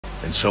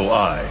And so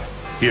I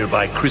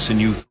hereby christen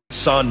you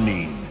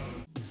Sannin.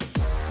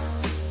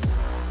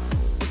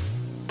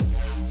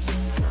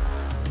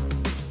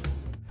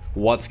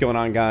 What's going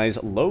on, guys?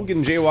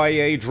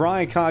 LoganJYA,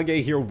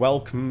 DRYTRON here,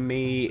 welcome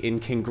me in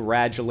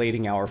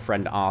congratulating our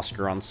friend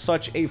Oscar on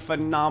such a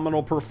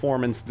phenomenal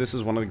performance. This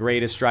is one of the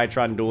greatest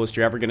DRYTRON duelists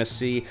you're ever going to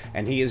see,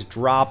 and he is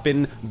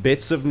dropping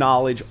bits of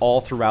knowledge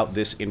all throughout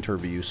this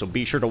interview. So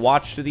be sure to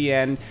watch to the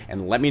end,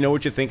 and let me know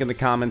what you think in the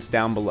comments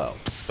down below.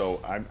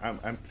 So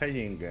I'm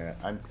playing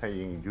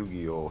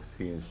YuGiOh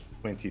since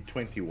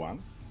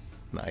 2021.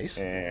 Nice.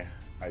 I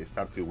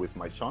started with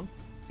my son.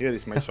 Here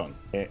is my son.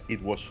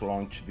 It was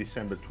launched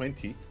December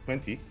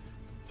 2020,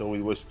 so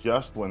it was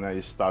just when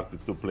I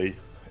started to play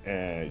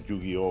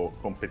YuGiOh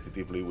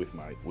competitively with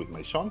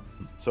my son.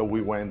 So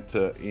we went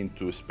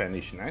into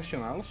Spanish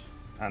nationals,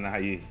 and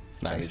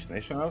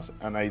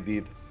I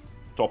did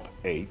top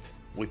 8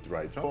 with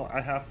DRYTRON. So I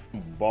have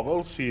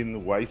bubbles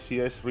in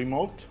YCS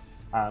remote,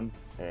 and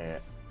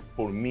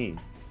for me,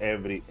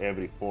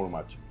 every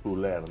format to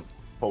learn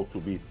how to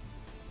beat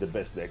the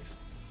best decks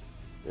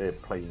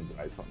playing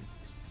DRYTRON.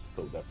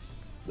 So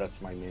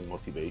that's my main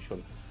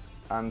motivation,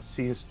 and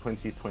since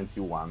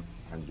 2021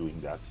 I'm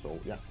doing that. So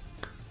yeah.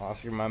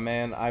 Oscar, my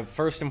man,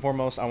 first and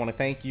foremost, I want to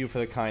thank you for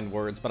the kind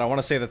words, but I want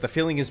to say that the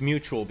feeling is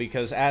mutual,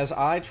 because as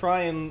I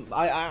try and...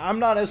 I'm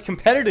not as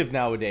competitive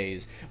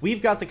nowadays.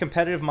 We've got the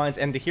competitive minds,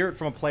 and to hear it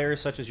from a player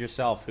such as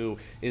yourself, who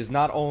is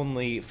not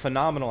only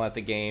phenomenal at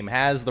the game,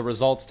 has the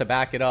results to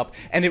back it up,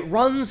 and it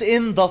runs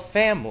in the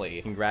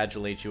family.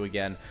 Congratulate you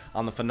again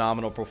on the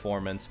phenomenal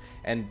performance.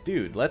 And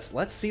dude, let's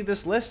see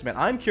this list, man.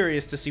 I'm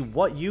curious to see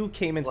what you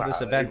came into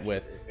this event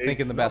with,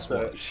 thinking the best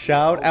was.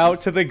 Shout out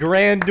to the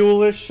Grand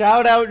Duelist.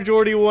 Shout out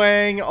Jordy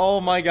Wang.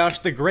 Oh my gosh,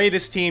 the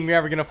greatest team you're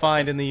ever gonna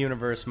find in the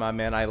universe, my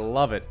man. I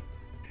love it.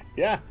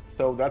 Yeah,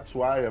 so that's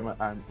why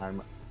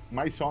I'm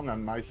my son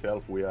and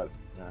myself, we are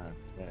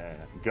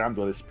Grand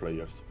Duelist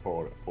players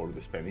for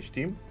the Spanish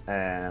team,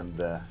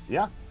 and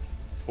yeah,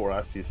 for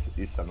us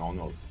it's an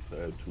honor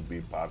to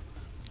be part.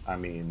 I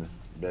mean,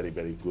 very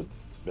good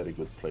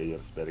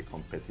players, very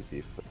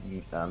competitive,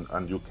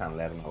 and you can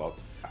learn a lot.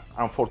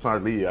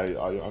 Unfortunately,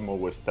 I'm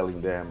always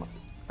telling them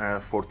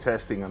for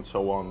testing and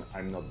so on,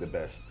 I'm not the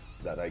best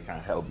that I can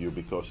help you,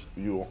 because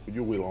you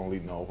will only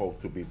know how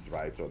to beat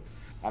DRYTRON.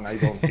 And I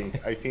don't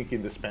think, I think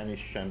in the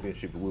Spanish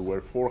championship we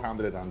were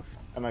 400, and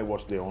I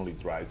was the only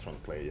DRYTRON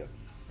player.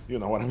 You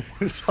know what I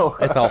mean? So,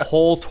 at the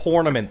whole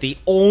tournament, the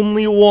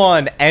only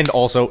one, and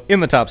also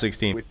in the top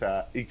 16. With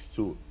a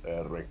X2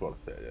 record.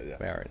 Yeah.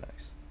 Very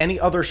nice. Any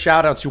other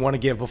shout-outs you want to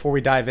give before we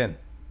dive in?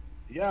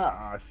 Yeah,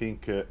 I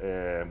think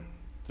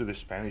to the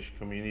Spanish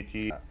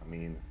community, I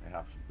mean, I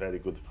have very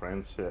good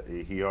friends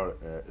here,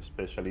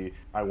 especially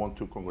I want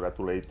to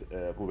congratulate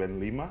Ruben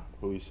Lima,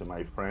 who is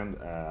my friend,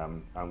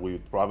 and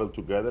we travel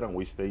together and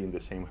we stay in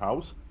the same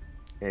house,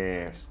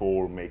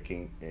 for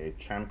making a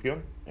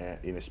champion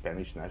in a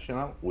Spanish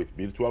national with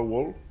Virtual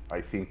World.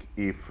 I think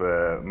if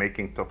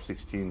making top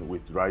 16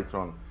 with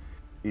DRYTRON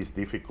is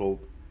difficult,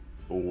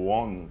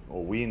 win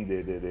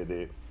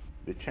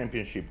the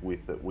championship with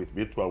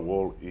Virtual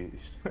World is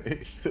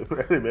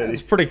very.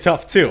 That's pretty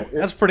tough too.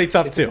 That's pretty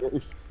tough too.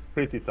 It's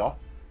pretty tough.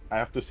 I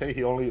have to say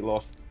he only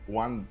lost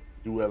one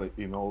duel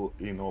in all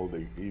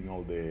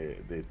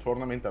the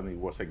tournament, and it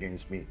was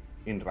against me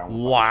in round 5.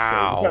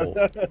 Wow.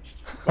 So,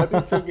 but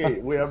it's okay.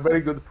 We are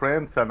very good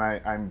friends, and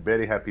I'm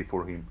very happy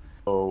for him.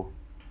 So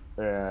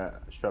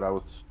shout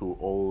outs to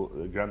all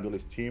Grand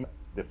Duelist team.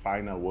 The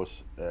final was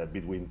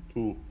between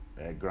 2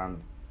 Grand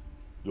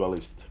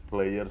Duelist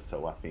players,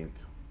 so I think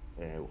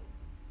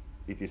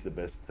it is the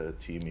best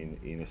team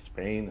in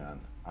Spain,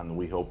 and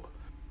we hope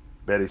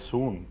very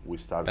soon we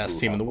start best to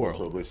team in the have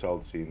world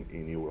results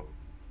in Europe.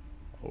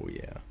 Oh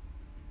yeah.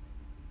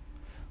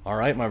 All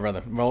right, my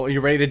brother. Well, are you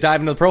ready to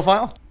dive into the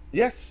profile?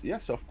 Yes,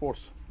 of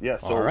course. Yeah,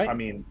 so all right. I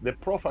mean, the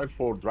profile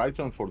for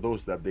DRYTRON, for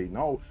those that they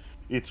know,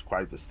 it's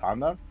quite the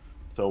standard.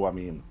 So I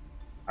mean,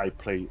 I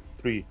play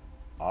 3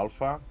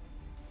 Alpha,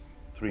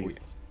 3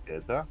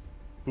 Theta,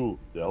 2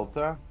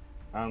 Delta,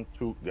 and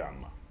 2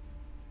 Gamma.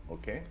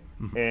 Okay,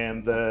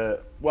 and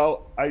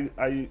well,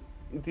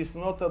 it is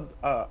not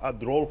a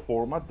draw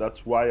format.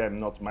 That's why I'm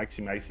not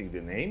maximizing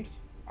the names,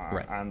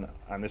 right.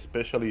 and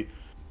especially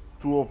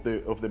 2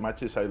 of the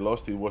matches I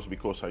lost, it was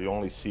because I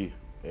only see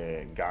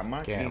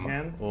Gamma in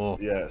hand. Oh.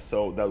 Yeah,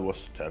 so that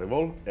was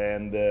terrible,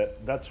 and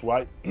that's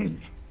why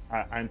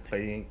I'm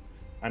playing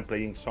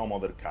some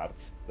other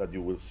cards that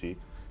you will see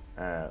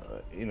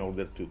in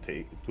order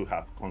to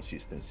have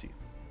consistency.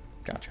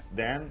 Gotcha.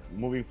 Then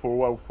moving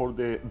forward for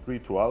the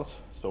rituals,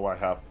 so I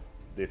have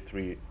the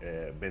 3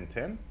 Ben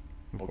 10,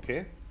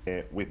 okay,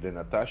 with the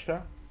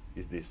Natasha.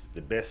 Is this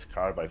the best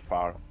card by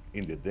far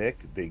in the deck?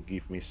 They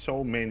give me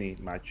so many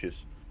matches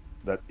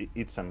that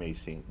it's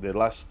amazing. The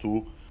last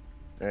two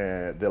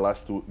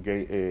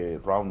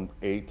round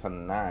 8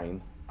 and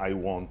 9, I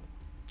won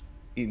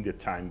in the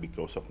time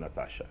because of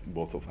Natasha,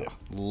 both of them.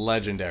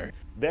 Legendary.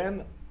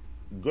 Then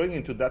going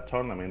into that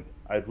tournament,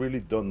 I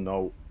really don't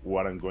know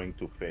what I'm going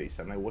to face,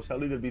 and I was a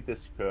little bit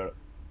scared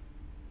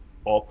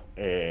of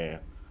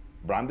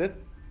Branded.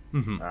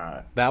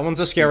 That one's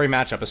a scary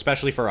matchup,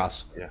 especially for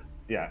us. Yeah,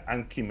 yeah,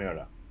 and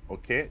Chimera.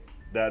 Okay,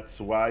 that's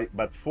why.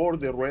 But for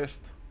the rest,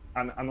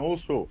 and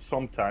also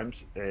sometimes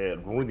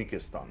Runic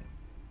Stun.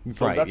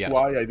 So Right, that's yes.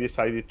 why I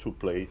decided to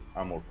play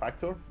Armor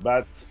Factor.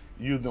 But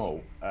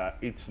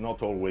it's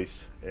not always,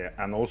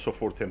 and also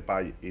for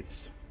Tenpai,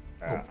 it's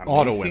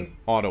Auto amazing. win,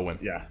 auto win.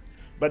 Yeah.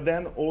 But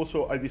then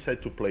also I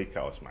decided to play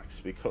Chaos Max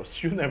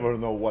because you never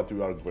know what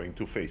you are going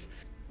to face.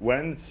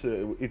 Once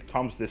it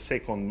comes the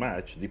second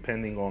match,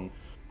 depending on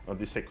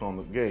the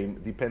second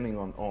game, depending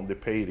on the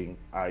pairing,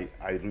 I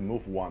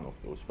remove one of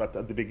those. But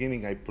at the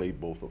beginning, I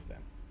played both of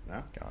them.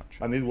 Yeah?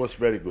 Gotcha. And it was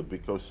very good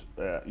because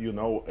you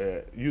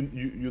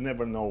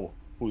never know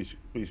who's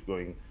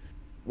going,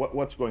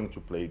 what's going to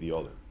play the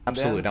other.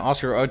 Absolutely. Now,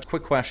 Oscar, a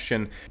quick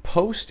question.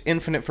 Post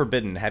Infinite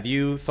Forbidden, have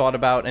you thought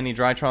about any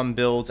DRYTRON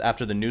builds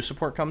after the new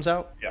support comes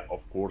out? Yeah, of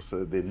course.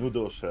 The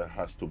Nudos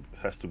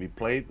has to be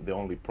played. The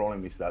only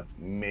problem is that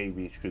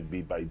maybe it should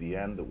be by the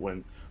end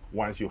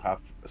once you have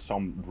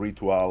some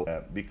ritual,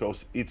 because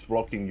it's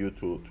blocking you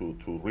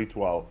to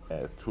ritual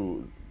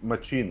to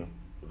machine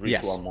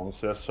ritual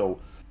monsters. So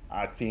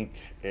I think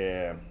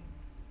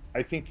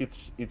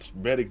it's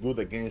very good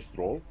against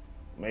roll.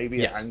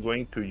 Maybe I'm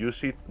going to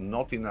use it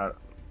not in a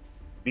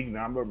big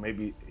number,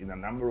 maybe in a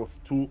number of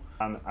 2,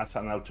 and as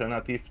an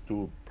alternative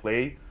to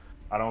play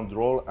around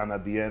roll, and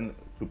at the end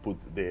to put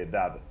the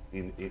dad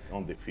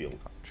on the field.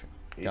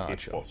 Gotcha.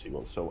 If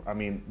possible. So I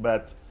mean,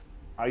 but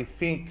I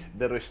think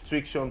the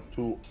restriction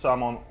to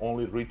summon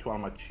only ritual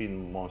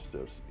machine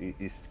monsters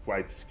is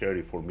quite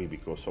scary for me,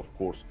 because of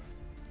course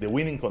the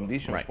winning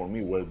conditions for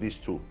me were these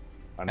 2.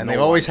 And they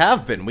always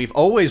have been. We've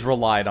always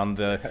relied on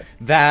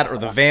that or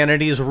the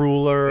Vanities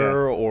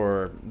Ruler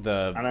or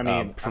the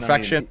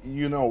Perfection.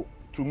 You know,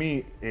 to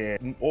me,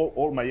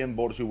 all my end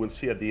boards you will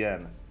see at the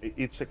end,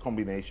 it's a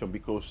combination,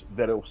 because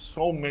there are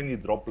so many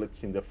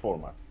droplets in the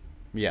format.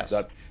 Yes.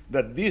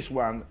 That this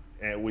one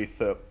with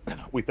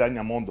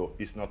Dynamondo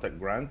is not a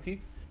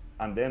guarantee,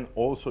 and then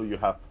also you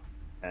have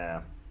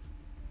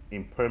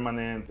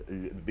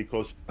impermanent,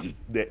 because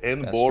the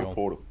end board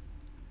for,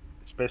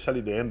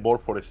 especially the end board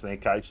for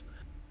Snake Eyes,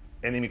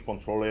 enemy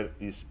controller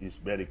is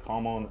very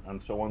common,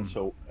 and so on.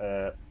 So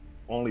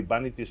only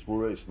Vanity's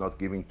Ruler is not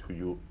giving to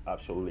you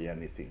absolutely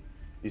anything.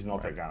 It's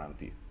not a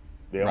guarantee.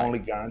 The only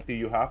guarantee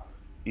you have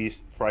is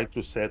try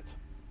to set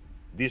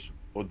this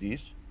or this,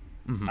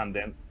 and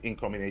then in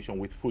combination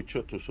with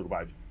Fucho to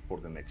survive for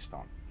the next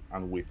turn,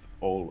 and with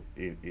all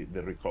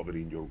the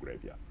recovery in your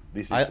graveyard.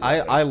 This is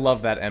I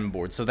love that end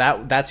board. So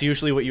that's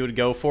usually what you would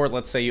go for.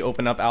 Let's say you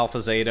open up Alpha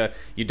Zeta,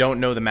 you don't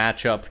know the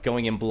matchup,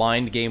 going in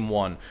blind game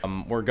 1.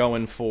 We're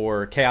going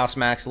for Chaos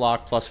Max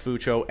lock plus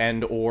Fucho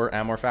and or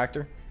Amor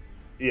Factor.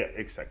 Yeah,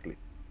 exactly.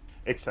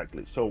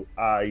 So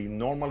I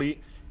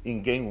normally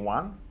in game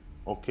 1,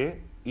 okay,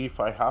 if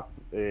I have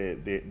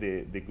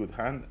the good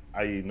hand,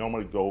 I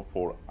normally go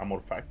for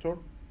Amor Factor,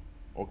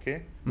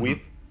 okay, with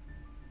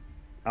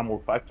Amor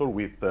Factor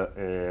with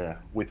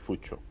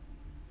Fucho.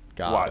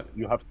 Got it.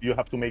 You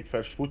have to make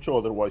first Fucho,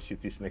 otherwise it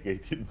is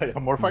negated by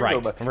Amor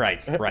Factor.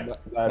 Right.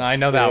 I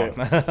know that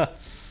one.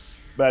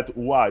 But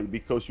why?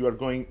 Because you are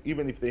going,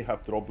 even if they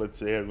have droplets,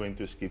 they are going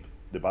to skip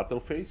the battle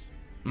phase.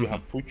 You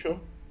have Fucho,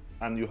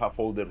 and you have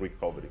all the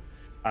recovery.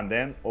 And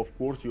then, of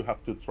course, you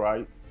have to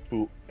try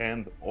to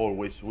end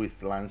always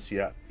with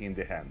Lancia in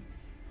the hand.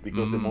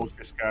 Because the most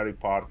scary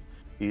part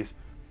is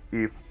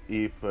if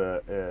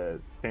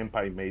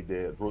Tenpai made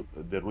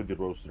the Rudy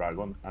Rose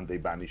Dragon and they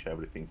banish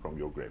everything from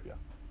your graveyard.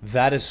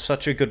 That is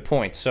such a good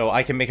point. So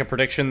I can make a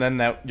prediction then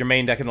that your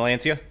main deck in the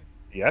Lancia?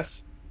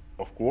 Yes,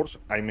 of course.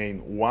 I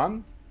main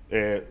 1,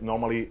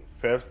 normally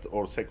first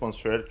or second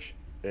search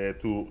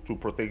to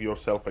protect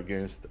yourself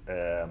against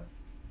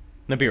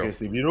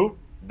Nibiru.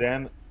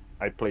 Then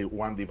I play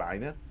 1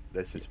 Diviner,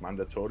 that is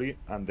mandatory,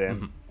 and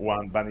then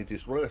 1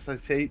 Vanity's Ruler. As I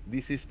say,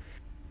 this is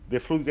the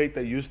Floodgate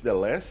I use the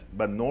less,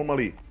 but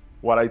normally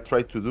what I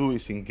try to do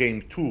is in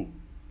game 2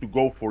 to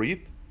go for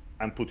it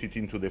and put it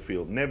into the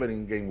field, never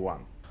in game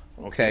 1.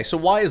 Okay, so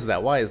why is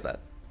that?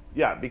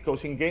 Yeah,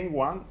 because in game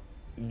 1,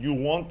 you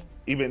want,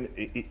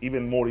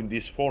 even more in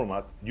this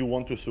format, you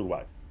want to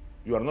survive.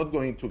 You are not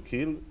going to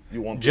kill,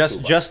 you want to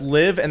survive. Just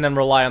live and then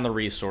rely on the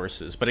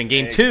resources. But in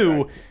game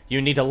 2,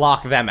 you need to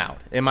lock them out.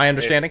 Am I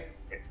understanding?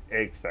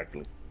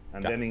 Exactly.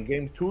 And then in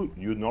game 2,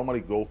 you normally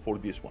go for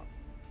this one.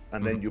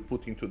 And then you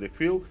put into the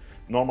field.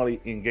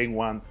 Normally in game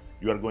 1,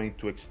 you are going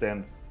to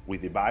extend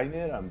with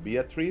Diviner and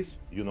Beatrice,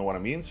 you know what I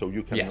mean? So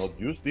you cannot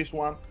use this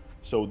one.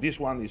 So this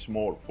one is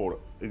more for,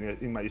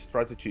 in my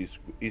strategy,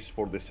 is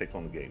for the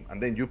second game.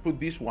 And then you put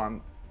this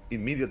one,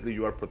 immediately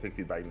you are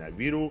protected by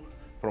Nibiru.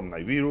 From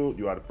Nibiru,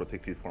 you are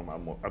protected from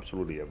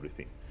absolutely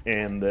everything.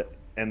 And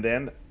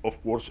then, of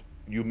course,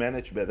 you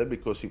manage better,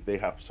 because if they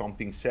have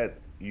something set,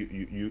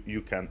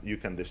 you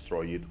can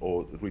destroy it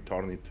or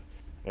return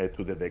it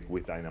to the deck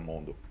with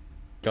Dynamondo.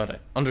 Got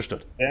it.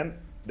 Understood. And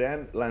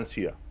then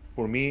Lancia.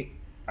 For me,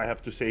 I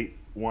have to say,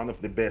 one of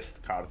the best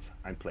cards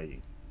I'm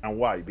playing. And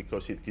why?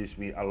 Because it gives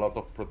me a lot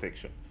of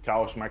protection.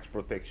 Chaos Max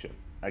protection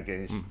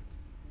against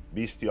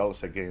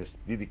bestials, against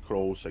DD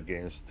crows,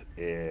 against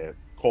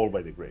Call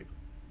by the Grave,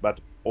 but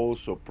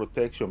also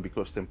protection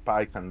because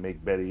Tempai can make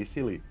very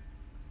easily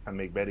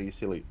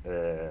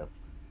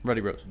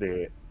Ruddy Rose.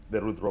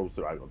 the Root Rose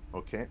Dragon.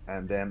 Okay,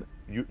 and then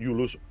you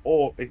lose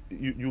all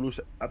you lose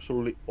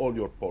absolutely all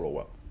your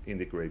follow-up in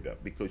the graveyard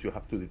because you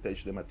have to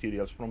detach the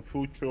materials from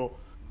Fucho,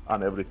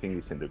 and everything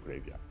is in the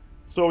graveyard.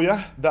 So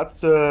yeah,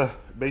 that's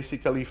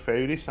basically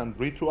fairies and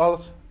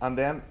rituals, and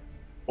then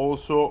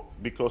also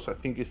because I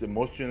think it's the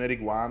most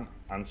generic one,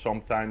 and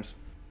sometimes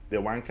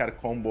the one card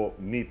combo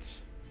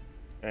needs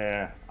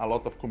a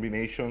lot of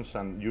combinations,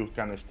 and you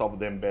can stop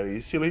them very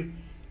easily.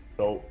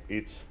 So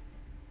it's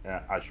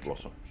Ash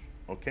Blossom.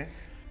 Okay,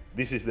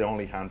 this is the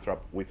only hand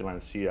trap with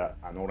Lancia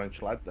and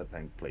Orange Light that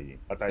I'm playing.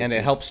 But and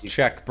it helps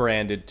check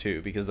branded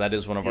too, because that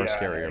is one of our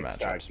scarier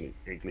matchups.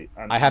 Exactly.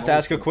 I have to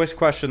ask a quick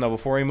question though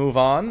before we move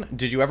on.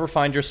 Did you ever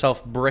find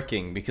yourself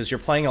bricking because you're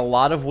playing a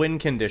lot of win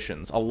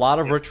conditions, a lot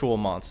of ritual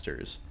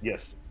monsters?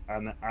 Yes,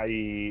 and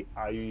I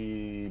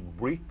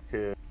brick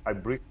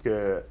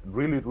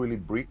really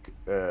brick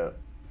the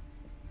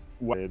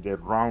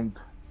round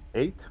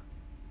 8.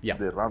 Yeah.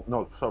 The round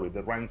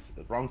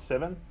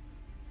 7,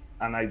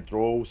 and I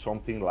draw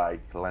something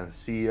like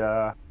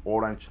Lancia,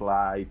 Orange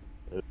Light,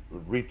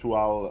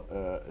 Ritual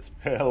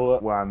spell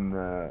one,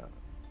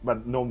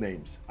 but no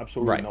names,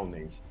 absolutely no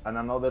names. And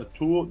another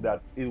 2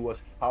 that it was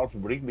half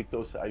brick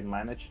because I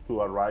managed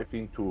to arrive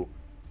into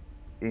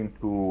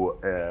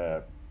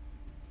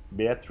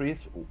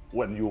Beatrice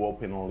when you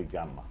open only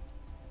Gamma.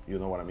 You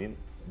know what I mean?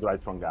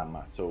 DRYTRON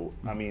Gamma. So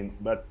I mean,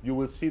 but you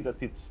will see that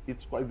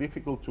it's quite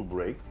difficult to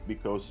break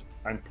because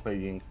I'm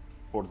playing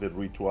for the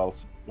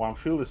rituals. One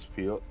field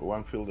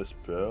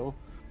spell,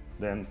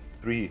 then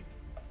 3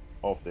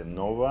 of the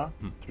Nova,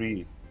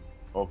 3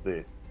 of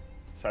the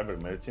Cyber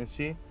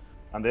Emergency,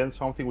 and then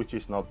something which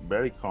is not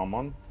very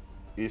common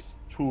is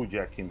 2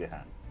 Jack in the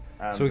Hand.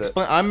 And so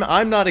explain.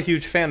 I'm not a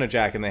huge fan of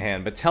Jack in the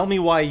Hand, but tell me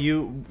why.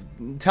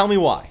 Tell me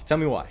why.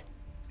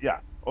 Yeah.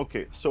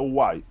 Okay. So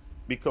why?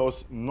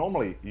 Because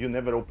normally you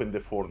never open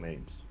the 4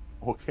 names.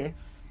 Okay.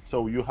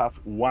 So you have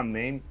 1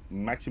 name,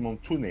 maximum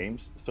 2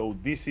 names. So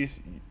this is,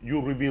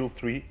 you reveal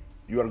 3.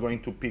 You are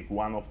going to pick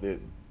one of the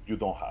you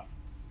don't have.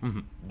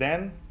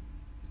 Then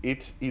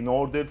it's in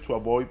order to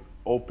avoid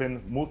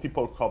open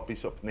multiple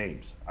copies of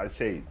names. I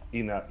say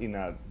in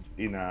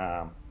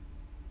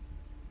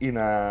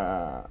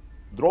a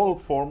draw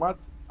format,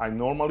 I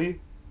normally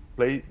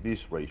play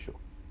this ratio.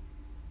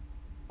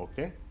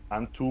 Okay,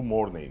 and 2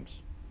 more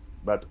names,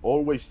 but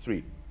always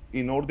 3,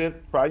 in order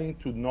trying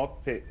to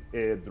not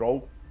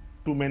draw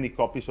too many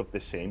copies of the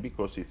same,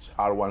 because it's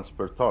hard ones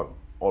per turn,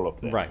 all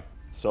of them. Right.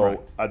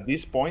 So at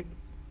this point,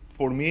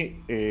 for me,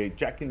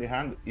 Jack in the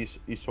Hand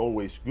is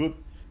always good,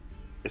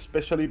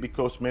 especially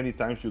because many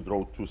times you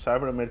draw 2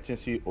 Cyber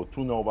Emergency or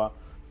 2 Nova,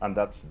 and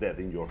that's dead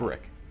in your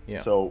brick. hand.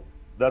 Yeah. So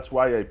that's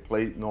why I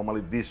play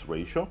normally this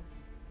ratio,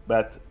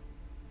 but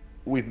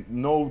with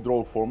no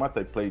draw format,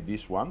 I play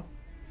this one,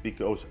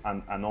 because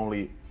and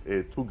only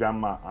 2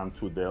 Gamma and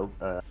 2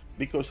 Delta,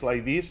 because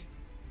like this,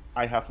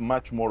 I have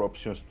much more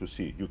options to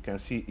see. You can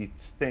see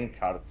it's 10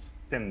 cards,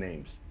 10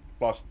 names,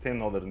 plus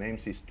 10 other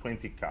names is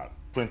 20 cards.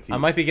 20. I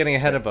might be getting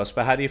ahead of us,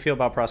 but how do you feel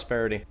about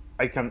Prosperity?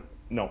 I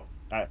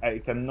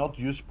cannot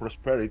use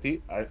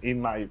Prosperity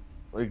in my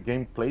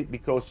gameplay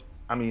because,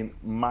 I mean,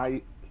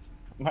 my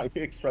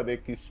extra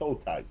deck is so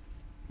tight,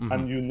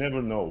 and you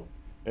never know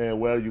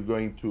where you're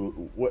going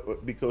to,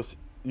 because,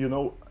 you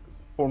know,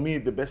 for me,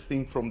 the best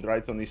thing from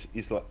DRYTRON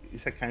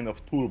is a kind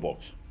of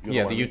toolbox.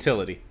 You know the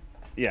utility.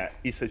 Yeah,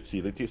 it's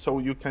agility, so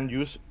you can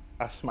use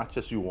as much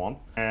as you want.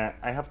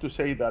 I have to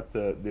say that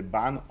the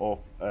ban of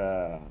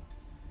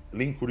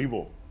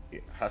Linkuriboh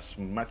has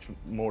much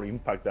more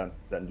impact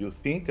than you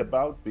think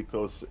about,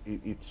 because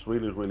it's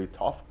really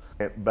tough.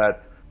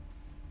 But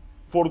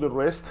for the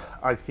rest,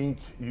 I think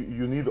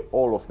you need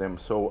all of them.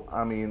 So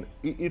I mean,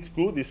 it's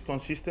good, it's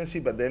consistency,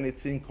 but then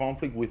it's in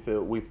conflict with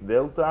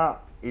Delta.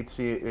 It's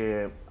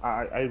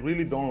I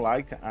really don't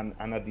like, and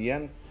at the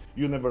end,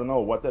 you never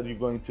know what are you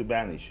going to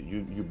banish.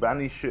 You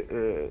banish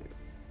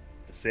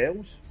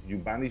Zeus, you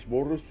banish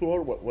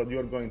Borusor, what you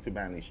are going to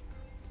banish.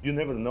 You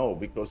never know,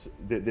 because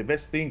the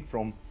best thing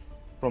from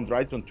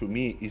DRYTRON to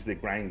me is the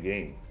grind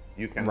game.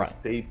 You can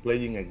stay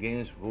playing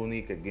against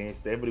Runic,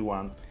 against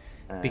everyone.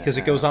 Because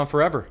it goes on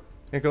forever.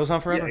 It goes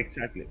on forever.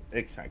 Yeah,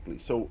 exactly.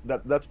 So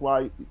that's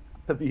why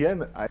at the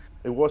end,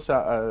 it was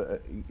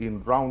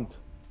in round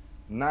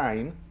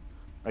 9,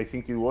 I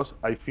think it was,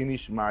 I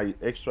finished my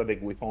extra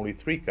deck with only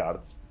 3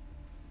 cards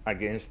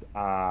against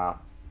a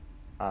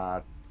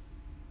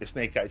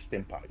Snake Eyes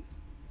Tempai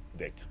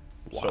deck.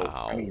 Wow. So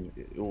I mean,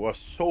 it was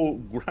so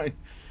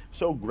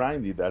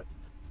grindy that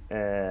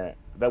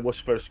that was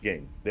first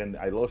game. Then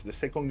I lost the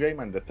second game,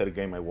 and the third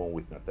game I won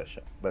with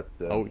Natasha. But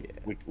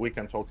we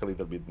can talk a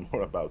little bit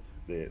more about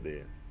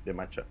the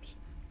matchups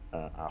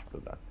after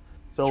that.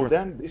 So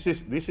then this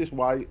is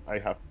why I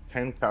have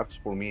 10 cards.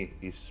 For me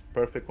is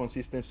perfect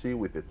consistency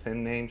with the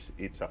 10 names.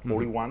 It's a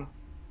 41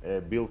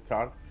 build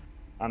card,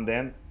 and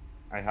then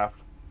I have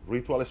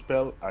ritual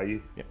spell.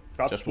 I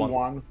cut just to one.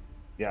 one.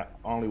 Yeah,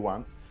 only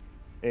one.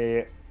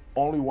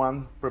 Only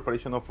one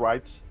preparation of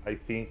rites. I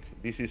think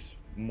this is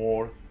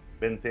more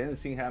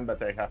intense in hand,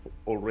 but I have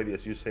already,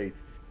 as you say,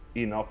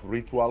 enough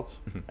rituals,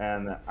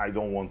 and I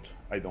don't want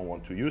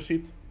to use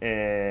it.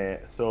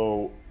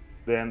 So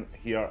then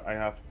here I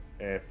have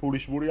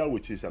Foolish Burial,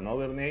 which is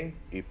another name.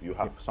 If you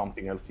have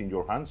something else in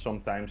your hand,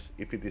 sometimes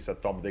if it is a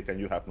top deck and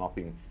you have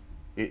nothing,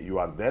 you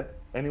are dead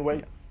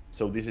anyway.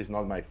 So this is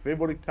not my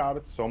favorite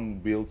card. Some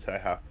builds I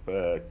have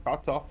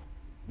cut off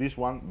this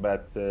one,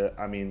 but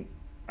I mean,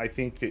 I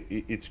think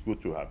it's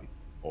good to have it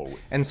always.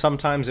 And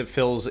sometimes it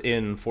fills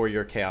in for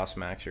your Chaos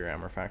Max, your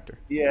Armor Factor.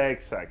 Yeah,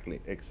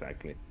 exactly.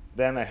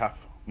 Then I have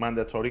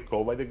mandatory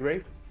Call by the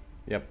Grave.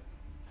 Yep.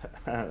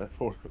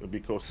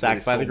 Because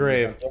Sacked by the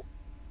Grave.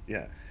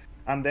 Yeah.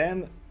 And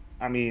then,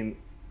 I mean,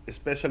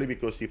 especially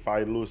because if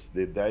I lose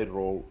the die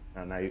roll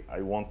and I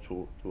want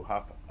to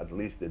have at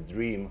least the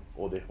dream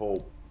or the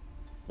hope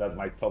that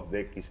my top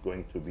deck is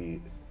going to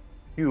be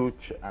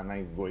huge and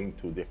I'm going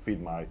to defeat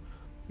my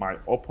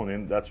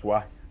opponent, that's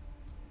why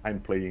I'm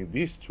playing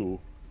these two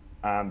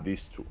and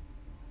these two.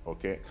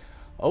 Okay.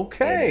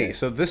 Okay,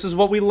 so this is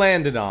what we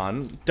landed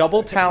on.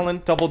 Double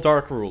talent, double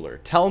dark ruler.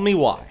 Tell me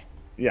why.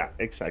 Yeah,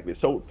 exactly.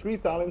 So 3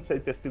 talents I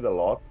tested a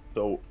lot.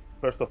 So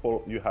first of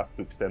all, you have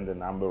to extend the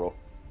number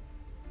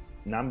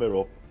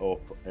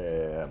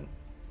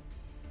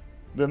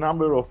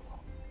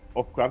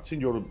of cards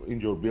in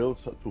your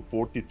builds to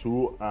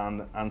 42,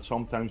 and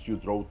sometimes you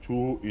draw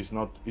 2 is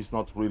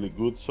not really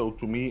good. So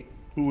to me,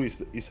 2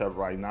 is a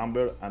right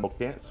number. And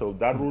okay, so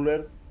that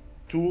ruler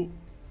 2.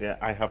 Yeah,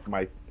 I have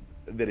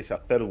there is a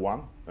third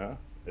one.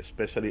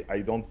 Especially I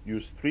don't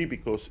use 3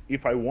 because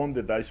if I want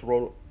the dice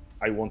roll,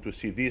 I want to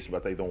see this,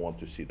 but I don't want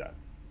to see that.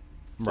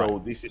 Right.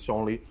 So this is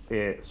only,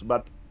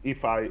 but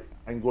if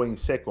I'm going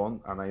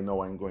second, and I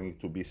know I'm going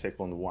to be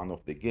second one of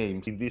the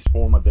games, in this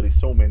format there is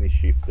so many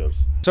shifters.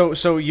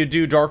 So you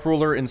do Dark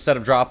Ruler instead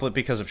of Droplet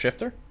because of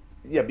Shifter?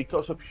 Yeah,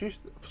 because of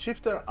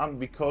shifter and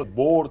because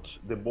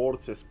the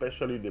boards,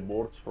 especially the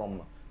boards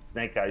from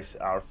Snake Eyes,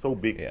 are so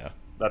big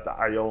that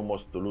I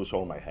almost lose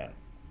all my hand.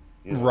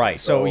 You know? Right,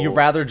 so you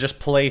rather just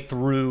play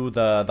through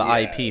the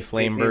IP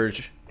Flame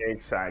Verge.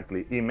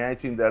 Exactly.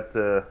 Imagine that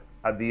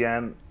at the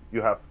end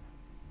you have,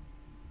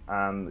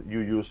 and you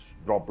use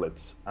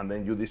droplets, and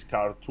then you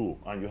discard 2,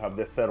 and you have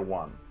the third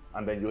one,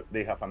 and then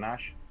they have an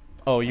Ash.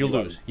 Oh, you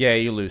lose. Yeah,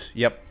 you lose.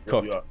 Yep,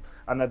 cooked.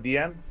 And at the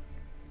end,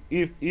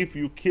 if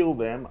you kill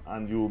them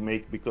and you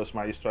make, because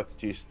my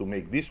strategy is to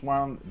make this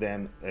one,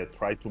 then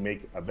try to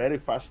make a very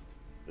fast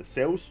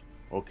Zeus,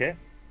 okay,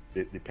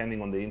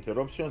 depending on the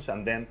interruptions,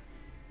 and then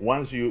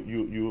once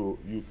you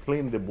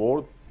clean the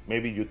board,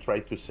 maybe you try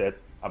to set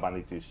a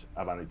Vanity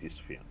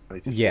Sphere.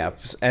 Yeah,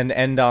 and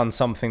end on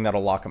something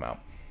that'll lock them out.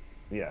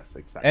 Yes,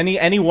 exactly.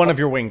 Any one of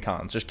your wing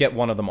cons, just get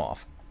one of them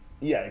off.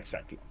 Yeah,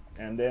 exactly.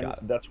 And then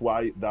that's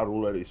why that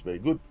ruler is very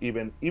good.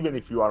 Even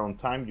if you are on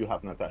time, you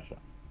have Natasha.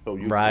 So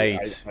you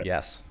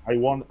yes. I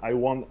won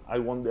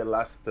the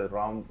last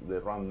round,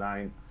 the round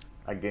 9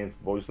 against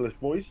Voiceless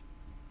Boys,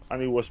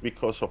 and it was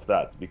because of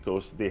that,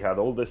 because they had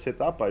all the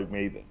setup. I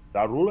made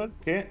that ruler.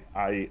 Okay,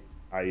 I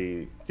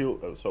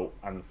killed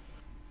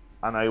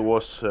and I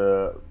was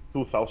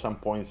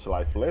 2,000 points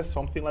life less,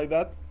 something like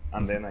that.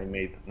 And then I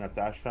made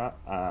Natasha,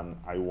 and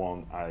I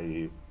won.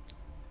 I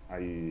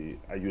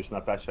used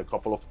Natasha a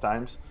couple of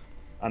times,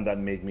 and that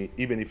made me,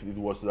 even if it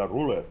was the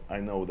ruler, I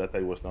know that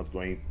I was not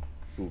going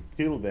to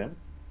kill them,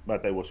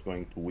 but I was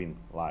going to win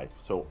life.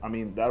 So I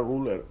mean, that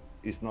ruler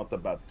is not a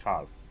bad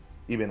card,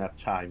 even at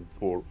time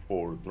for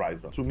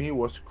DRYTRON. To me, it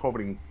was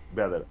covering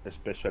better,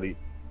 especially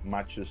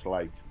matches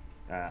like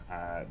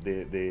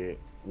the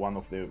one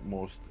of the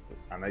most,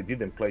 and I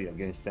didn't play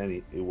against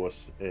any. It was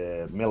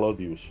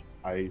Melodious.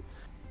 I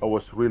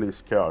was really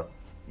scared.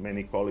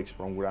 Many colleagues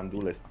from Grand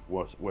Duelist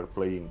were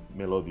playing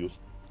Melodious,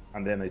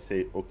 and then I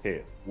say,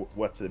 okay,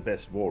 what's the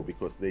best board?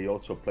 Because they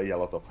also play a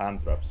lot of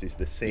hand traps. It's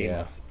the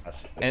same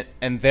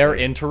and their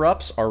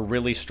interrupts are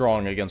really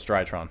strong against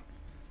DRYTRON.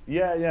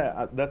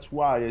 Yeah. That's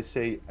why I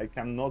say I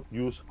cannot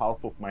use half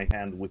of my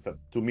hand with it.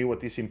 To me,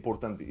 what is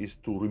important is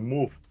to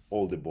remove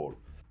all the board,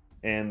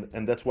 and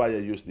that's why I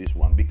use this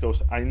one, because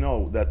I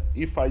know that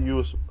if I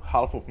use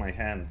half of my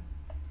hand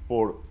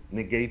for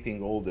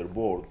negating all their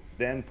board,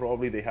 then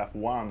probably they have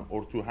 1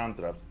 or 2 hand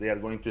traps. They are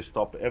going to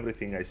stop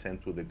everything I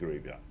send to the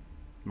graveyard.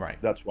 Right.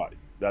 That's why.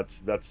 That's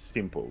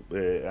simple,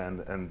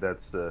 and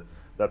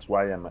that's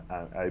why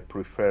I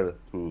prefer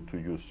to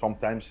use.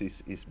 Sometimes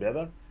it's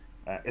better,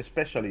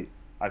 especially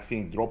I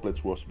think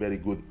droplets was very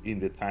good in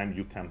the time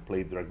you can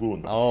play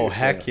Dragoon. Oh,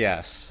 heck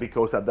yes.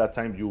 Because at that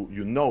time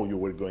you know you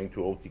were going to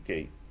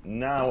OTK.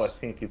 Now I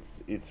think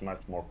it's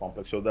much more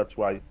complex. So that's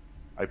why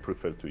I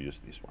prefer to use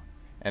this one.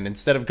 And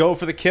instead of go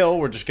for the kill,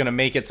 we're just going to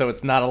make it so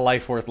it's not a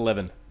life worth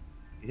living.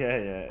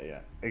 Yeah,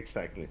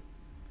 exactly.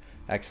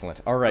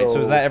 Excellent. All right, so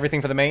is that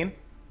everything for the main?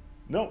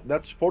 No,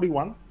 that's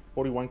 41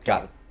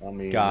 Got it. I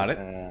mean, got it.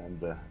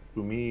 And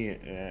to me,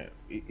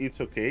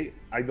 it's okay.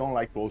 I don't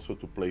like also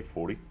to play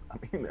 40. I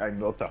mean, I'm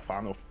not a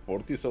fan of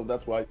 40, so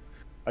that's why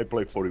I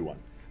play 41.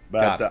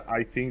 Got But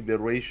I think the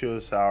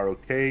ratios are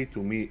okay.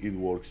 To me, it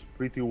works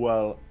pretty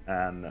well.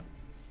 And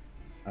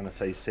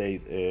as I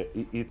said,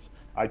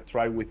 I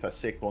tried with a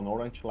second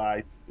orange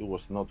light. It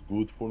was not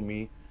good for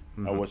me.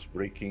 I was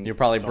breaking. You'll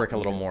probably brick a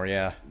little more,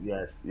 yeah.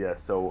 Yes, yes.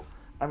 So,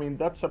 I mean,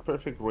 that's a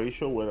perfect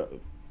ratio where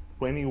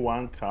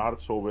 21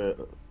 cards over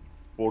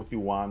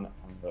 41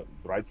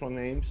 DRYTRON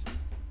names.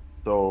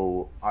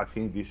 So I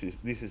think this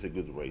is a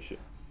good ratio.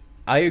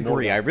 I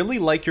agree. I really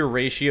like your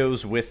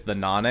ratios with the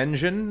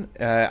non-engine.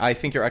 I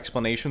think your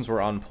explanations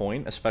were on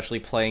point, especially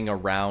playing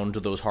around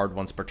those hard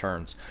ones per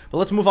turns. But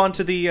let's move on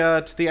to the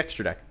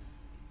extra deck.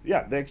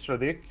 Yeah, the extra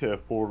deck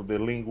for the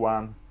Link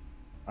 1,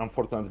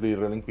 unfortunately,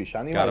 Relinquish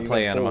Anima. Gotta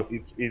play Anima.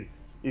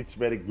 It's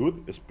very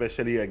good,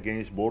 especially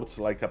against boards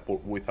like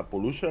with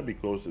Apollousia,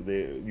 because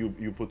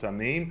you put a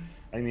name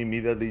and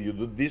immediately you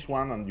do this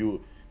one and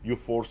you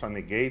force a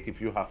negate.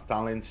 If you have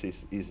talents,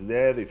 is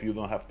dead. If you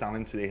don't have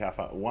talents, they have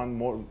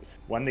one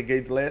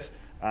negate less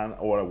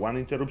or one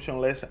interruption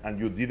less, and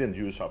you didn't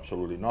use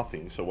absolutely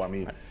nothing. So I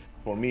mean,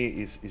 for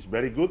me, it's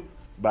very good.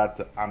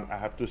 But I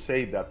have to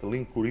say that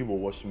Link Kuriboh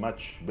was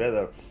much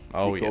better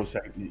because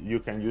you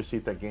can use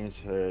it against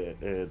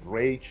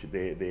Rage,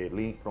 the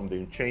Link from the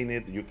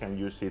Unchained. You can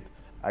use it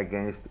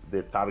against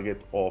the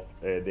target of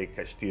the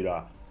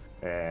Kashtira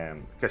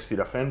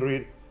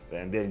Fenrir,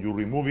 and then you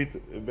remove it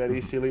very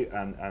easily,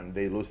 and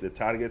they lose the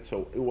target.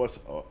 So it was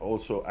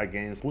also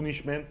against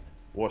Punishment,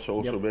 was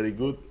also very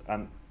good.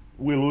 And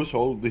we lose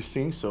all these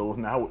things, so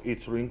now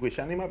it's Relinquish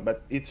Anima,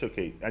 but it's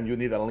okay. And you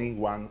need a Link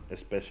 1,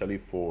 especially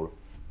for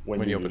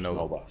when you open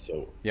Nova.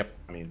 So,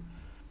 I mean,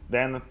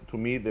 then to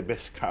me, the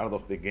best card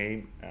of the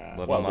game,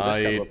 the best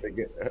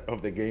card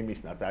of the game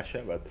is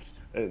Natasha, but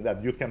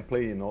that you can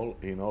play in all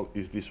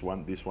is this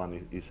one. This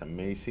one is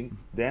amazing.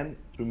 Then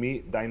to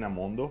me,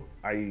 Dynamondo.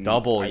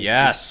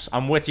 Yes,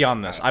 I'm with you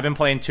on this. I've been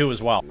playing 2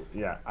 as well.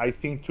 Yeah, I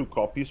think 2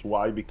 copies.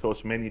 Why?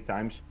 Because many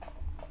times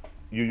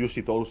you use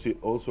it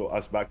also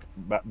as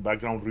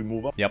background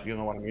removal. You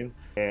know what I mean?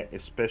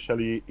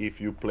 Especially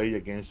if you play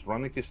against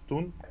Ronick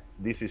Stun.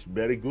 This is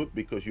very good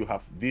because you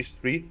have these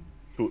 3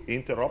 to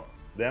interrupt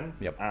them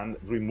and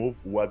remove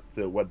what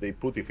they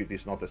put if it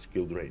is not a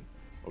skill drain.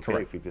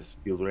 Okay, if it is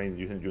skill drain,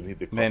 you need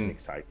the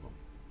Cosmic Cyclone.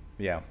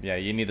 Yeah,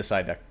 you need the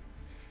side deck.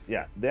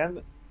 Yeah,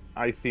 then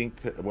I think,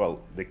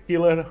 well, the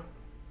Killer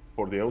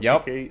for the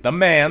OTK. The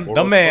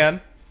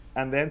man.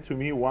 And then to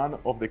me, one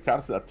of the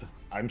cards that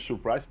I'm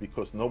surprised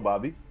because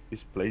nobody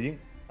is playing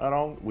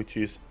around, which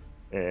is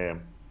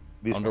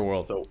this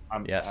Underworld. So,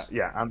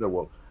 yeah,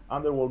 Underworld.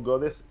 Underworld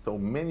Goddess. So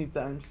many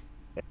times,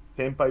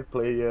 Tenpai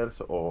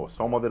players or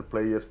some other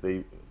players,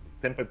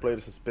 Tenpai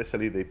players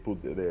especially, they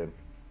put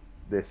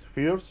the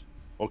spheres,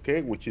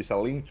 okay, which is a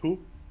Link 2,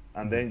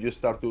 and then you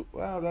start to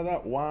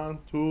 1,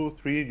 2,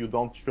 3. You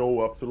don't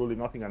show absolutely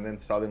nothing, and then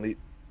suddenly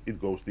it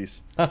goes this.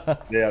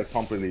 They are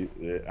completely,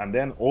 and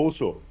then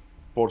also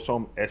for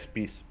some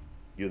SPs,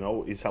 you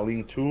know, it's a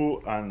Link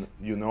 2, and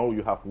you know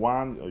you have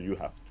 1 or you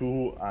have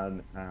 2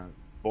 and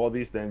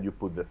bodies. Then you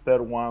put the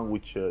third one,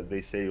 which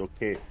they say,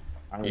 okay,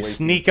 you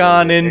sneak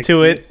on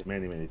into it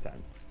many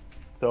times.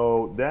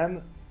 So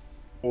then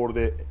for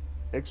the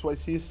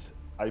XYCs,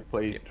 I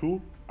play 2.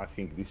 I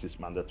think this is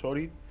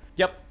mandatory.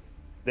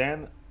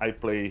 Then I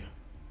play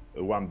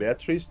 1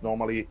 Beatrice.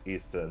 Normally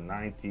it's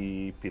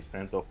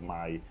 90% of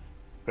my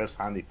first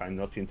hand, if I'm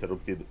not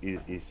interrupted,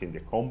 is in the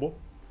combo,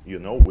 you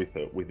know, with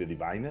the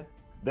Diviner.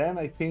 Then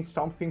I think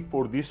something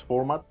for this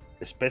format,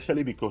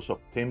 especially because of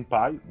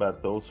Tenpai,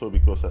 but also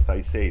because, as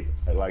I said,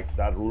 I like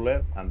that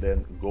ruler and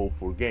then go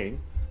for game.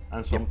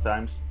 And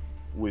sometimes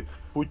with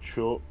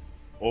Fucho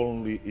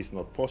only is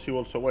not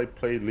possible, so I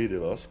play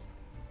Little Dusk,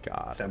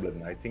 Assembled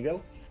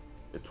Nightingale,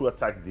 to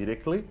attack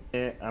directly,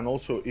 and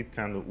also it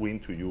can win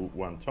to you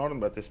 1 turn,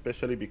 but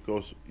especially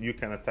because you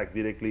can attack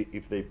directly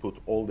if they put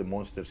all the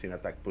monsters in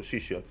attack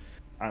position,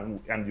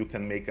 and you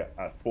can make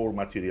a 4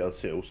 material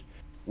sales,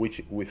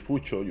 which with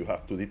Fucho you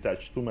have to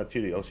detach 2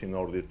 materials in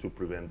order to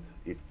prevent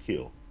it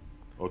kill.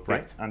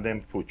 Okay, and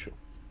then Fucho.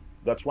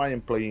 That's why I'm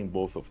playing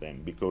both of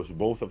them, because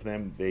both of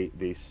them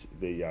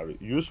they are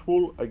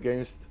useful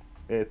against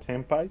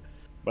Tenpai,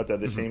 but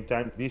at the same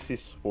time, this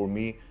is for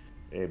me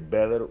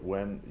better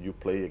when you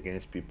play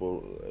against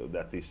people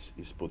that is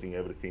putting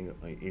everything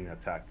in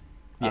attack.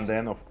 And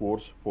then of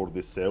course for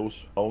the Zeus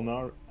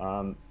owner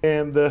and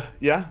then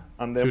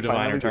 2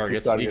 Diviner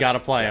targets. You gotta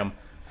play them.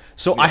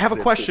 So I have a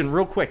question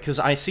real quick, because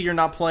I see you're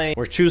not playing,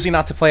 or choosing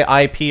not to play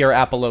IP or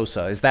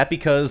Apollousa. Is that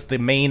because the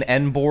main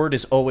end board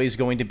is always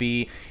going to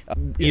be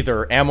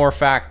either Amor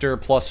Factor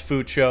plus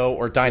Fucho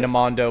or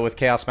Dynamondo with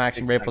Chaos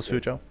Maxing Ray plus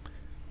Fucho?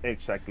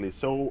 Exactly.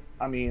 So,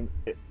 I mean,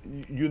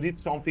 you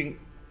did something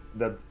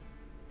that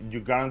you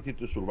guaranteed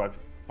to survive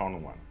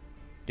turn 1.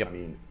 I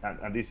mean,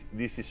 and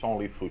this is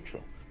only Fucho.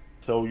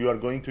 So you are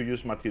going to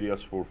use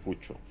materials for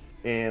Fucho.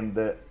 And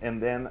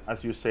then,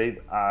 as you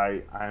said,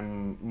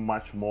 I'm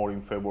much more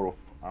in favor of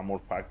Amor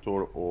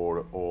Factor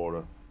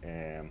or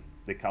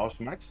the Chaos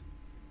Max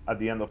at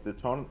the end of the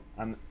turn,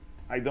 and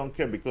I don't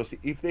care, because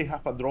if they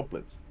have a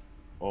droplet,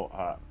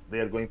 they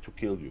are going to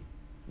kill you.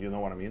 You know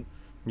what I mean?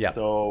 Yeah.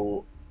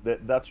 So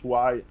that's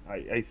why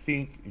I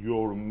think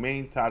your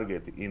main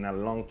target in a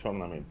long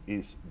tournament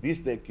is this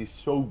deck is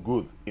so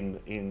good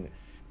in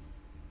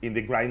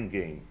the grind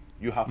game.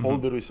 You have all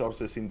the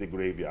resources in the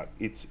graveyard.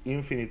 It's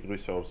infinite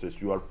resources.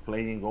 You are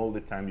playing all the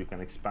time. You can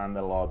expand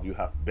a lot. You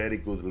have very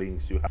good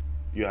links.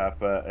 You have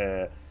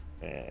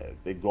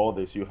the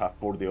goddess. You have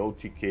for the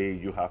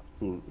OTK. You have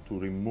to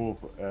remove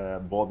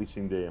bodies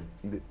in the.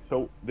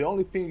 So the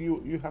only thing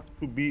you have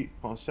to be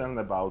concerned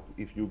about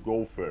if you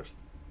go first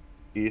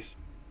is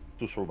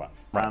to survive.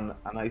 Right.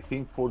 And I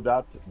think for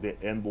that the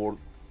end board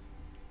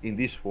in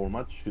this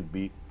format should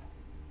be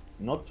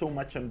not so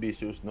much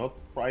ambitious, not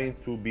trying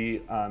to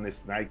be an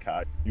snake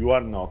eye. You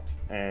are not.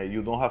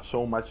 You don't have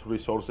so much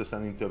resources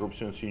and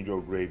interruptions in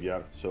your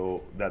graveyard,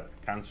 so that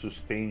can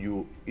sustain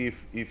you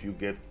if you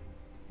get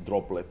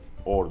droplet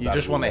or. You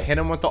just want to hit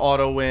him with the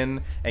auto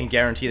win and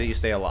guarantee that you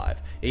stay alive.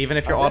 Even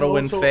if your auto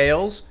win also,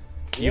 fails,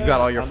 you've got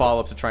all your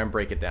follow-up to try and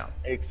break it down.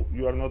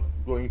 You are not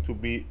going to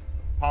be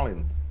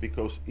talent,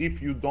 because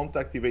if you don't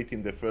activate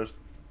in the first,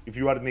 if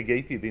you are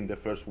negated in the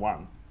first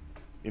one,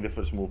 in the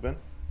first movement,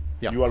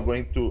 you are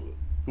going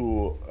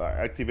to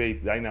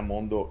activate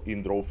Dynamondo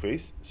in draw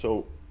phase.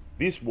 So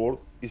this board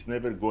is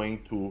never going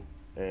to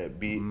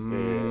be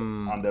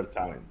under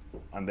talent.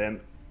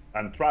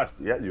 And trust,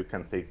 you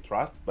can take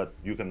trust, but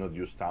you cannot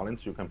use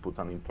talents. You can put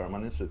an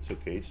impermanence, it's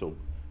okay. So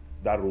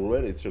that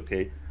ruler, it's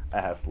okay.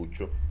 I have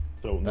Fucho,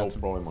 so no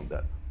problem on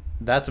that.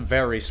 That's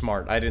very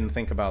smart. I didn't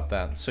think about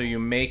that. So you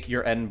make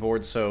your end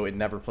board so it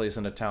never plays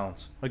into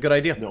talents. A good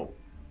idea. No.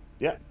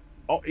 Yeah.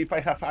 Oh, if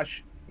I have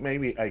Ash,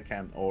 maybe I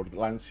can, or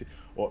Lancia,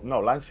 or no,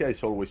 Lancia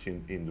is always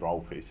in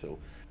draw phase, so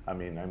I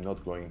mean I'm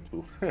not going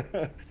to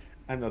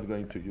I'm not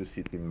going to use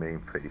it in main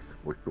phase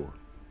for sure.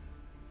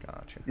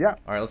 Gotcha. Yeah.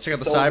 All right, let's check out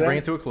the side, bring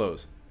it to a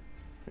close.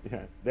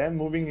 Yeah. Then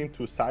moving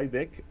into side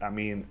deck, I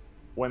mean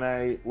when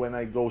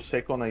I go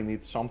second I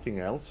need something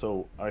else.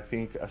 So I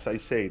think, as I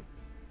said,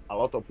 a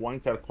lot of one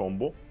card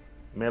combo,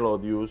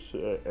 Melodious,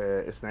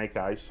 Snake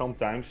Eyes.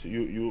 Sometimes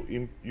you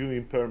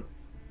impair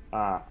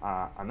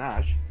an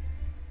Ash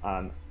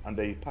and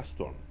they pass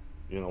turn.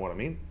 You know what I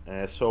mean?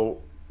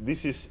 So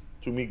this is,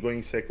 to me,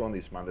 going second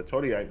is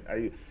mandatory.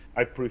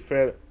 I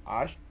prefer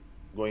Ash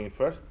going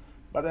first,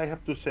 but I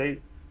have to say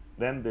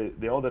then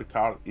the other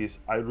card is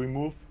I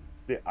remove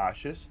the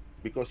Ashes,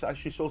 because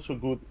Ash is also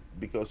good,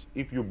 because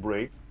if you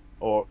break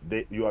or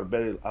you are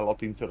a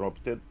lot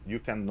interrupted, you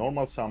can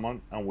normal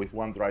summon and with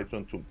one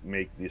DRYTRON to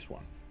make this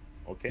one.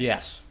 Okay?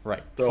 Yes,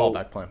 right. So,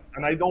 fallback plan.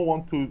 And I don't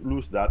want to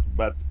lose that,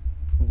 but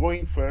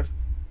going first,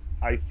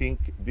 I think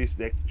this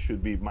deck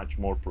should be much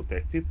more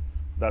protected.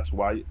 That's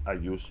why I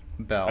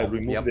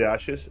remove the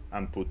Ashes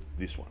and put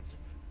these ones.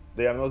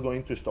 They are not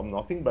going to stop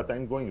nothing, but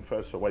I'm going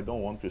first, so I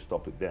don't want to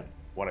stop it then.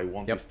 What I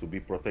want is to be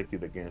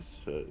protected against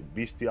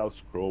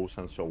Bestials, Crows,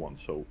 and so on.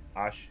 So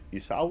Ash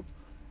is out,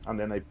 and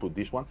then I put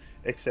this one,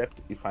 except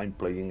if I'm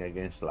playing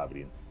against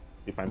Labyrinth.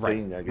 If I'm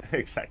playing against,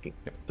 exactly.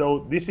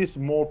 So this is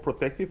more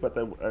protective, but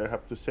I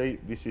have to say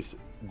this is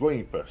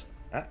going first.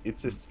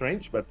 It's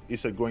strange, but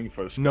it's a going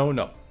first.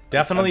 No.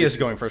 Definitely is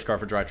going first card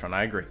for DRYTRON.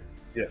 I agree.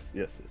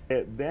 Yes.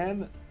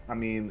 Then, I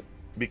mean,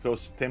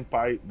 because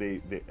Tenpai,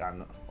 they are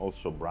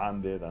also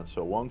branded and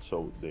so on,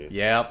 so the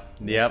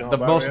the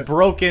most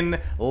broken,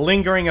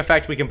 lingering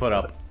effect we can put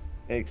up.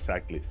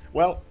 Exactly.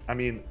 Well, I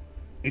mean,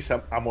 it's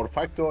a more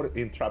factor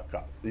in trap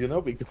card, you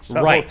know, because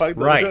right.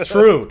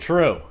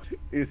 True.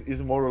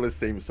 is more or less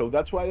same. So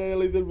that's why I a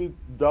little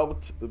bit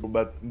doubt.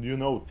 But you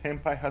know,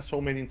 Tenpai has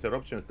so many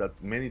interruptions that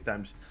many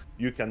times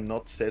you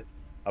cannot set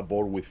a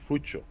board with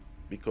Fucho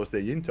because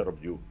they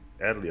interrupt you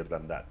earlier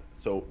than that.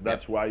 So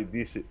that's why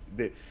this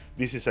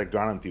is a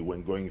guarantee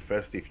when going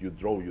first. If you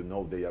draw, you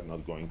know they are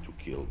not going to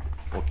kill.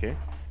 Okay.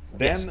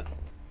 Then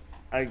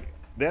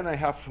I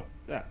have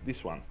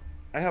this one.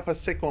 I have a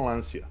second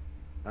Lancia,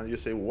 and you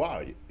say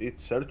why?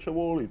 It's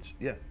searchable.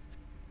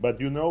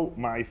 But you know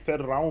my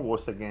third round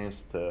was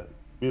against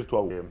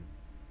Virtual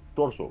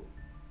Torso.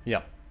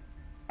 Yeah.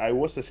 I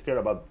was scared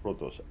about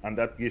Protoss, and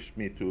that gives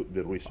me to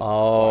the reason.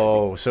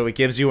 Oh, so it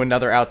gives you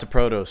another out to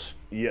Protoss.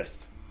 Yes.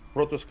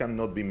 Protoss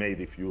cannot be made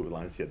if you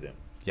Lancia them.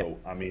 So,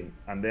 I mean,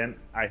 and then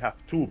I have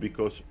two,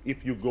 because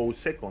if you go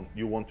second,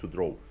 you want to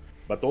draw.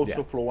 But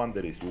also Flow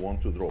Wanderers, you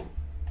want to draw.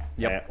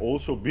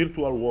 Also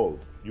Virtual Wall,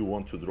 you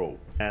want to draw.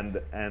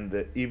 And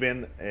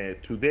even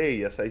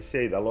today, as I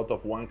said, a lot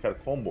of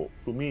one-card combo,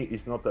 to me,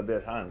 is not a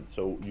dead hand.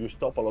 So you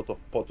stop a lot of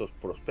Protoss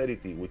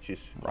Prosperity, which is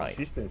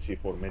consistency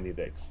for many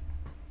decks.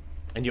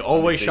 And you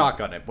always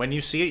shotgun it. When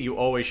you see it, you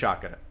always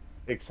shotgun it.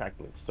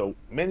 Exactly. So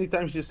many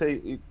times you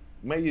say,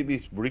 maybe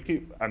it's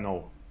bricky. I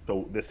know.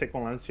 So the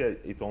second Lancia,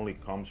 it only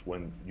comes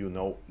when you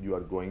know you are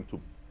going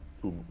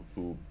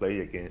to play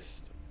against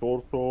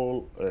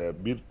Torso,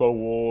 Virtual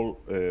Wall,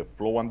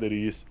 Flow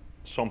Wanderers,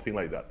 something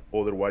like that.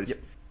 Otherwise,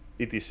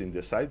 it is in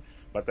the side.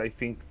 But I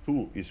think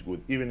 2 is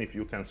good, even if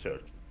you can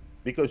search.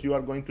 Because you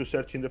are going to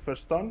search in the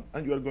first turn,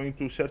 and you are going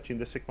to search in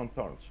the second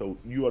turn. So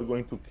you are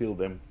going to kill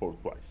them for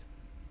twice.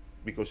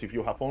 Because if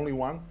you have only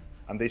one,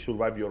 and they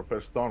survive your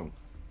first turn,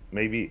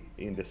 Maybe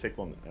in the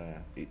second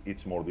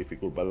it's more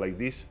difficult, but like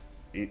this,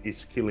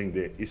 it's killing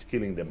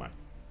the mind.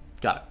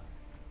 Got it.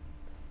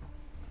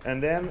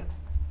 And then,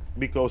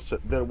 because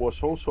there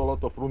was also a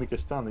lot of runic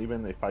stun,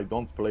 even if I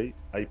don't play,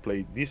 I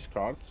play these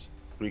cards,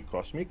 3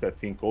 Cosmic, I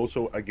think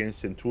also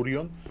against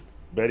Centurion,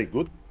 very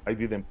good. I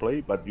didn't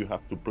play, but you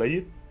have to play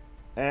it.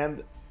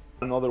 And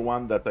another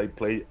one that I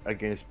play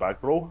against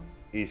back row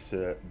is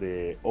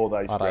the Odd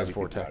Eyes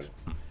Vortex.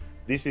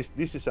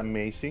 This is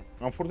amazing.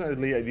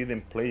 Unfortunately, I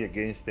didn't play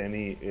against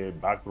any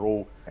back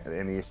row,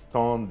 any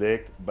stone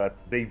deck, but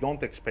they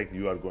don't expect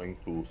you are going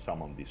to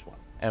summon this one.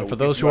 And so for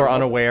those who are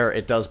unaware,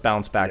 it does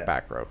bounce back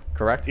back row,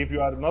 correct? If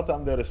you are not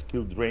under a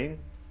skill drain,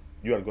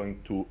 you are going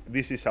to,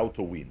 this is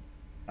auto win.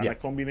 And a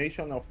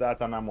combination of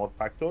that and Amor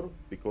Factor,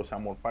 because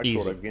Amor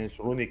Factor against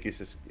Runic is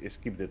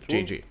skip the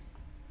truth. GG.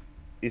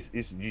 Is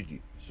GG.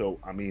 So,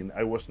 I mean,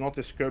 I was not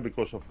scared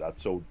because of that.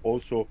 So,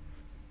 also,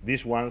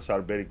 these ones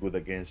are very good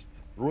against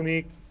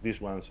Runic, these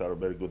ones are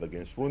very good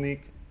against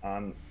Runic,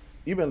 and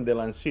even the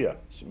Lancia,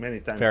 many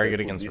times. Very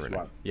good against Runic.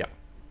 One. Yeah.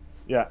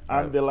 Yeah,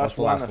 and the last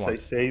one, as I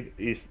said,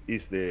 is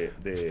the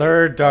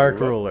third Dark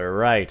Ruler,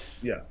 right?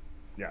 Yeah,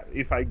 yeah.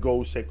 If I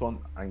go second,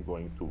 I'm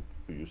going to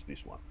use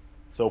this one.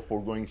 So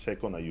for going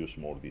second, I use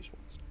more these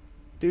ones.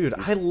 Dude,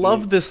 I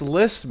love this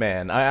list,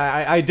 man.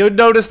 I did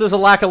notice there's a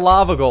lack of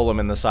Lava Golem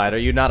in the side. Are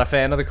you not a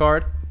fan of the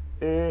card?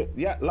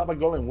 Yeah, Lava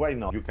Golem, why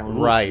not? You can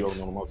lose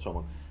your normal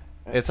summon.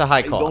 It's a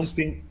high cost.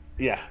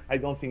 I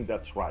don't think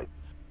that's right.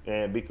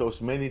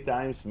 Because many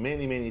times,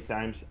 many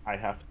times, I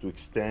have to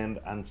extend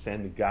and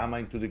send Gamma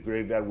into the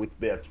graveyard with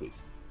Beatrice.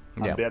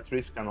 And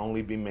Beatrice can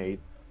only be made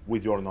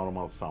with your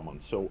normal summon.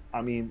 So,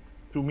 I mean,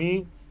 to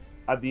me,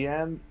 at the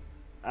end,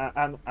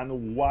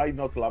 and why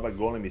not Lava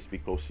Golem is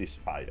because he's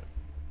fire.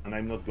 And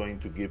I'm not going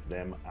to give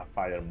them a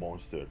fire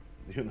monster,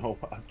 you know,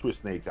 to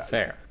Snake Eyes.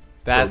 Fair.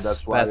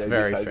 That's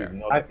very fair.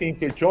 I think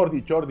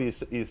Jordi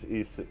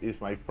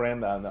is my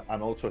friend,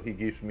 and also he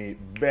gives me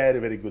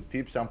very good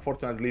tips.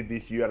 Unfortunately,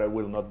 this year I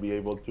will not be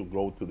able to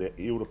go to the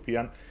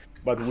European,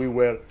 but we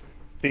were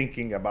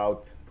thinking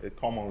about a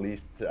common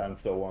list and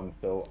so on.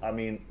 So I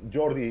mean,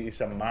 Jordi is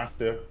a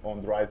master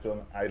on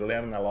DRYTRON. I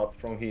learn a lot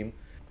from him,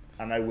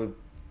 and I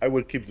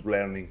will keep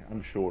learning,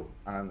 I'm sure.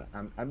 And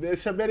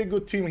there's a very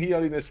good team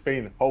here in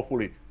Spain,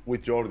 hopefully,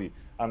 with Jordi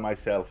and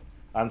myself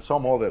and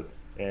some other.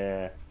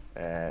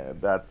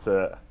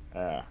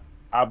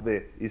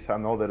 Abde is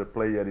another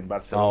player in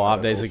Barcelona. Oh,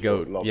 Abde's a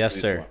goat. Yes,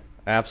 sir. One.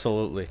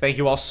 Absolutely. Thank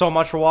you all so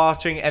much for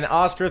watching. And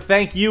Oscar,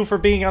 thank you for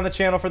being on the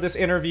channel for this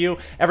interview.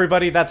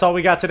 Everybody, that's all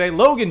we got today.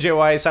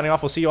 LoganJYA signing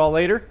off. We'll see you all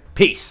later.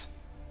 Peace.